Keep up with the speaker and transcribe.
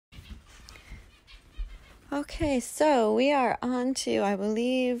Okay, so we are on to, I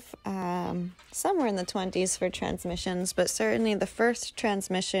believe, somewhere in the 20s for transmissions, but certainly the first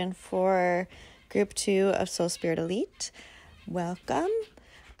transmission for Group 2 of Soul Spirit Elite. Welcome.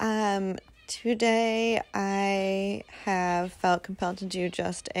 Today I have felt compelled to do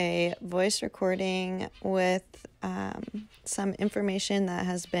just a voice recording with some information that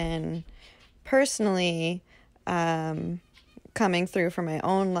has been personally coming through for my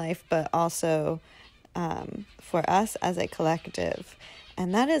own life, but also for us as a collective,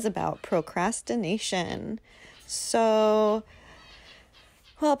 and that is about procrastination. So,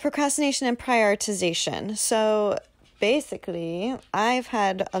 procrastination and prioritization. So basically, I've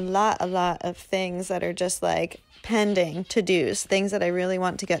had a lot of things that are just like pending to-dos, things that I really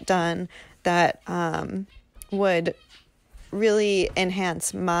want to get done that would really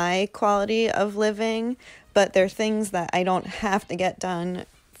enhance my quality of living, but they're things that I don't have to get done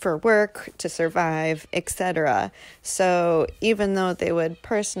for work, to survive, etc. So even though they would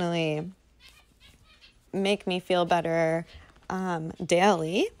personally make me feel better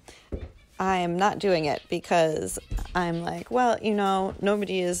daily, I am not doing it because I'm like, well,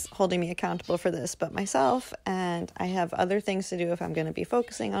 nobody is holding me accountable for this but myself, and I have other things to do if I'm going to be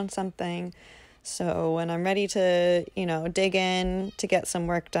focusing on something. So when I'm ready to, dig in to get some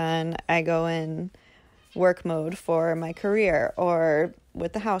work done, I go in work mode for my career or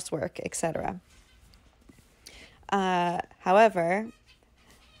with the housework, etc. However,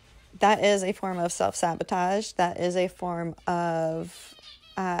 that is a form of self-sabotage. That is a form of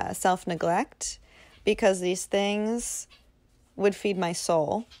self-neglect, because these things would feed my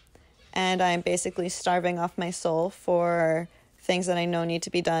soul, and I'm basically starving off my soul for things that I know need to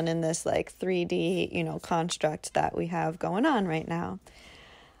be done in this like 3D, construct that we have going on right now.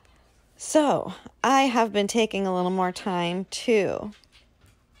 So I have been taking a little more time to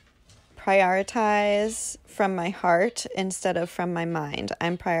prioritize from my heart instead of from my mind.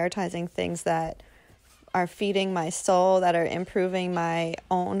 I'm prioritizing things that are feeding my soul, that are improving my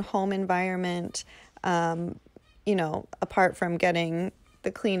own home environment, apart from getting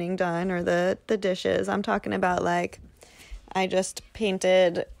the cleaning done or the dishes. I'm talking about like, I just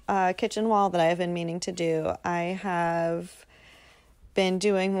painted a kitchen wall that I've been meaning to do. I have been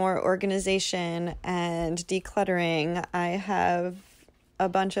doing more organization and decluttering. I have a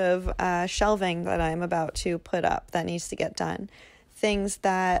bunch of shelving that I'm about to put up that needs to get done. Things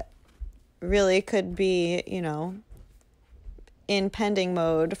that really could be, in pending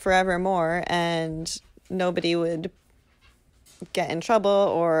mode forevermore, and nobody would get in trouble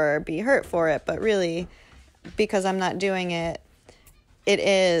or be hurt for it. But really, because I'm not doing it, it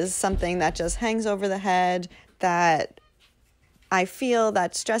is something that just hangs over the head, that I feel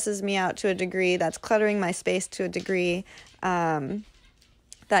that stresses me out to a degree, that's cluttering my space to a degree,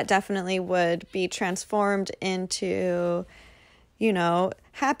 that definitely would be transformed into,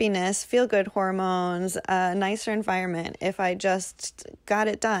 happiness, feel-good hormones, a nicer environment if I just got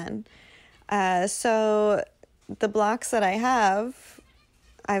it done. So the blocks that I have,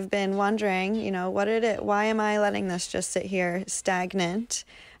 I've been wondering, why am I letting this just sit here stagnant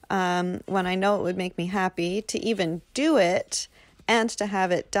when I know it would make me happy to even do it and to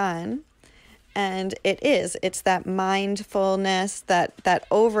have it done? And it's that mindfulness, that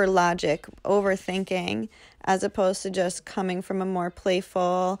over logic, overthinking, as opposed to just coming from a more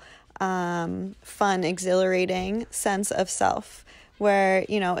playful, fun, exhilarating sense of self, where,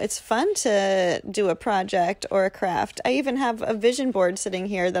 it's fun to do a project or a craft. I even have a vision board sitting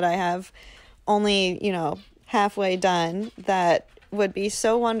here that I have only, halfway done, that would be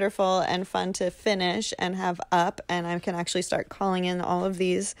so wonderful and fun to finish and have up, and I can actually start calling in all of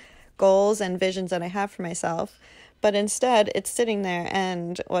these goals and visions that I have for myself. But instead, it's sitting there.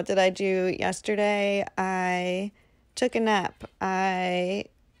 And what did I do yesterday? I took a nap. I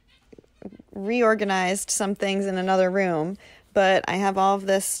reorganized some things in another room, but I have all of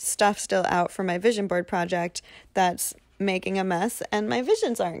this stuff still out for my vision board project that's making a mess, and my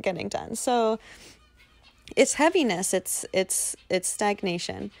visions aren't getting done. So it's heaviness, it's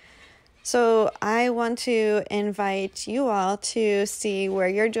stagnation. So I want to invite you all to see where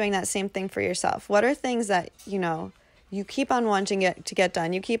you're doing that same thing for yourself. What are things that, you keep on wanting it to get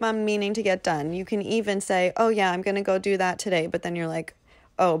done? You keep on meaning to get done. You can even say, oh yeah, I'm going to go do that today. But then you're like,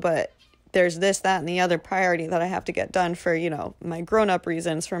 oh, but there's this, that, and the other priority that I have to get done for, my grown-up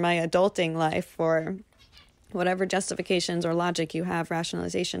reasons, for my adulting life, for whatever justifications or logic you have,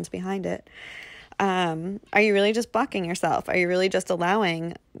 rationalizations behind it. Are you really just blocking yourself? Are you really just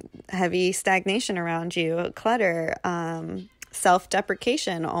allowing heavy stagnation around you, clutter,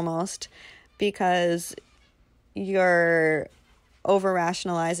 self-deprecation almost, because you're over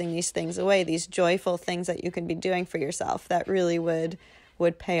rationalizing these things away, these joyful things that you can be doing for yourself that really would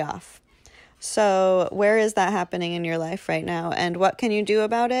pay off. So where is that happening in your life right now? And what can you do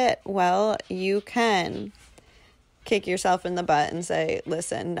about it? Well, you can kick yourself in the butt and say,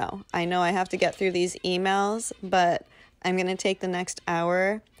 listen, no, I know I have to get through these emails, but I'm going to take the next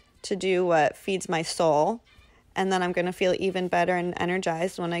hour to do what feeds my soul. And then I'm going to feel even better and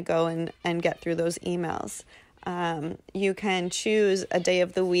energized when I go and get through those emails. You can choose a day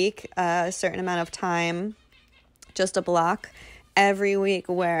of the week, a certain amount of time, just a block every week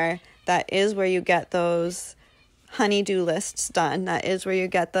where that is where you get those honey-do lists done. That is where you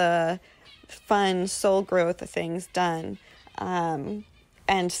get the fun soul growth things done.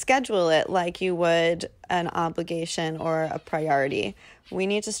 And schedule it like you would an obligation or a priority. We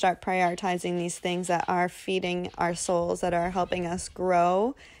need to start prioritizing these things that are feeding our souls, that are helping us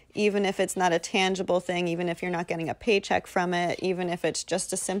grow, even if it's not a tangible thing, even if you're not getting a paycheck from it, even if it's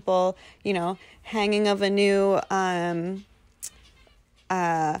just a simple, hanging of a new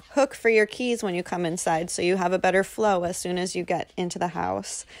hook for your keys when you come inside so you have a better flow as soon as you get into the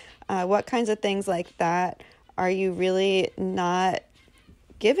house. What kinds of things like that are you really not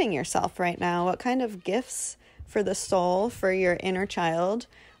giving yourself right now? What kind of gifts for the soul, for your inner child,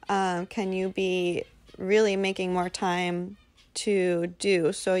 can you be really making more time to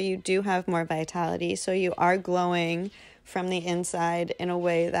do so you do have more vitality, so you are glowing from the inside in a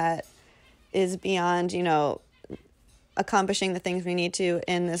way that is beyond, accomplishing the things we need to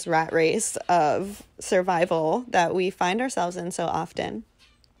in this rat race of survival that we find ourselves in so often?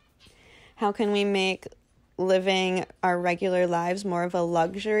 How can we make living our regular lives more of a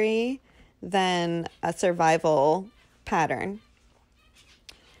luxury than a survival pattern?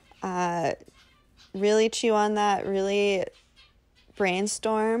 Really chew on that, really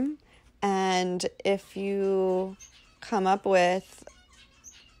brainstorm, and if you come up with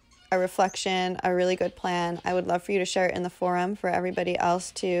a reflection, a really good plan, I would love for you to share it in the forum for everybody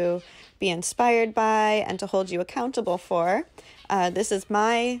else to be inspired by and to hold you accountable for. This is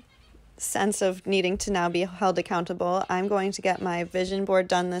my sense of needing to now be held accountable. I'm going to get my vision board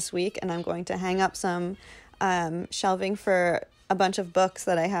done this week, and I'm going to hang up some shelving for a bunch of books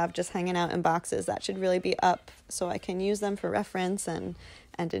that I have just hanging out in boxes. That should really be up so I can use them for reference and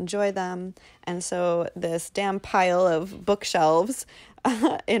enjoy them. And so this damn pile of bookshelves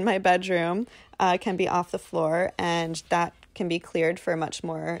in my bedroom can be off the floor, and that can be cleared for a much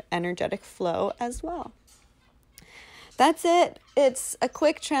more energetic flow as well. That's it. It's a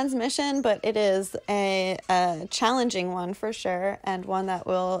quick transmission, but it is a challenging one for sure, and one that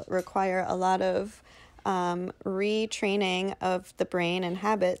will require a lot of retraining of the brain and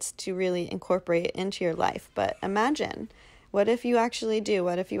habits to really incorporate into your life. But imagine, what if you actually do?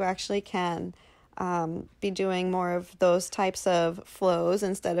 What if you actually can be doing more of those types of flows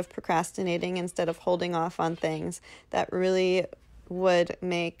instead of procrastinating, instead of holding off on things that really would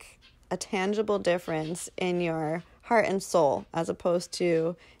make a tangible difference in your heart and soul as opposed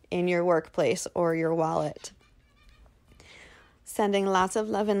to in your workplace or your wallet? Sending lots of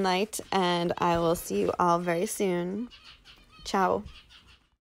love and light, and I will see you all very soon. Ciao.